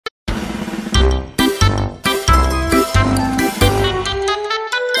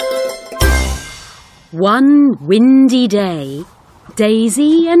One windy day,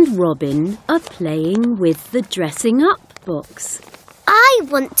 Daisy and Robin are playing with the dressing up box. I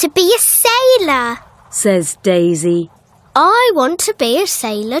want to be a sailor, says Daisy. I want to be a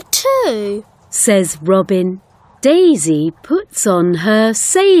sailor too, says Robin. Daisy puts on her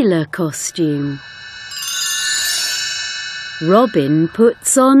sailor costume. Robin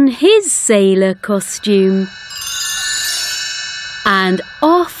puts on his sailor costume. And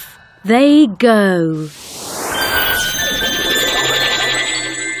off they go.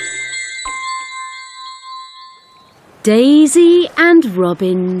 Daisy and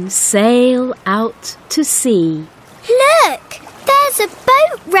Robin sail out to sea. Look, there's a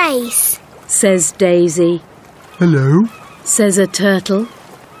boat race, says Daisy. Hello, says a turtle.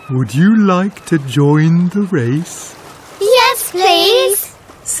 Would you like to join the race? Yes, please,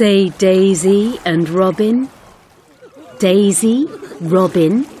 say Daisy and Robin. Daisy,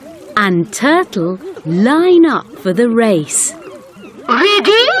 Robin and Turtle line up for the race.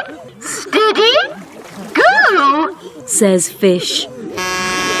 Ready, steady, go, says Fish.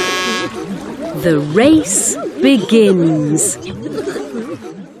 The race begins.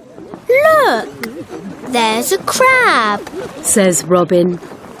 Look, there's a crab, says Robin.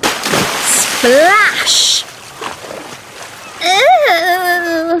 Splash!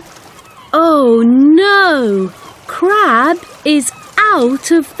 Oh no! Crab is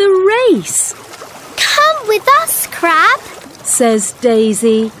out of the race. Come with us, Crab, says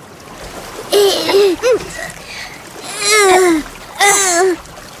Daisy.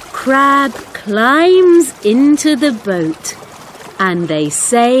 Crab climbs into the boat and they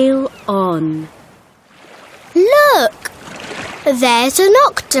sail on. Look, there's an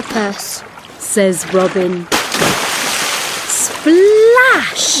octopus, says Robin.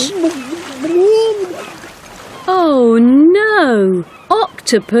 Splash! Oh no!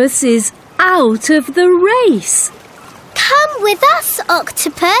 Octopus is out of the race. Come with us,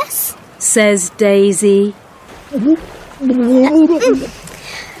 Octopus, says Daisy.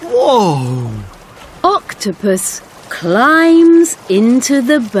 Whoa! Octopus climbs into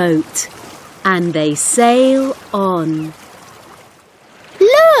the boat and they sail on.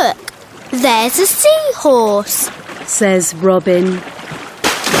 Look, there's a seahorse, says Robin.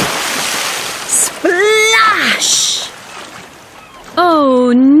 Splash!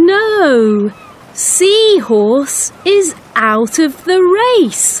 Oh no! Seahorse is out of the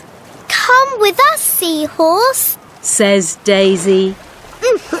race. Come with us, Seahorse, says Daisy.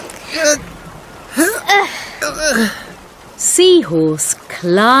 Seahorse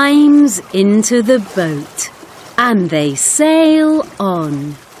climbs into the boat and they sail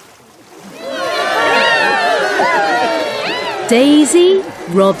on. Daisy,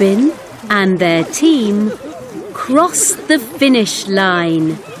 Robin and their team cross the finish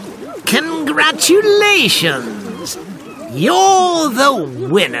line. Congratulations! You're the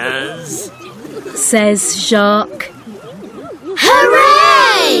winners, says Shark.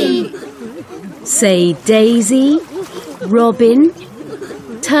 Hooray! Say Daisy, Robin,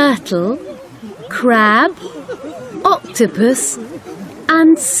 Turtle, Crab, Octopus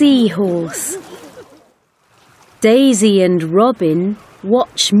and Seahorse. Daisy and Robin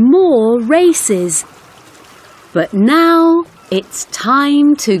watch more races. But now it's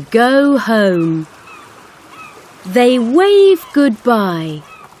time to go home. They wave goodbye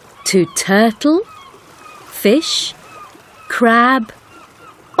to Turtle, Fish, Crab,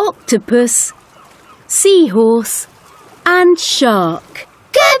 Octopus, Seahorse and Shark.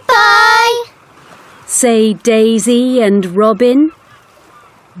 Goodbye, say Daisy and Robin.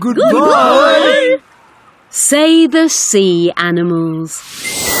 Goodbye! Say the sea animals.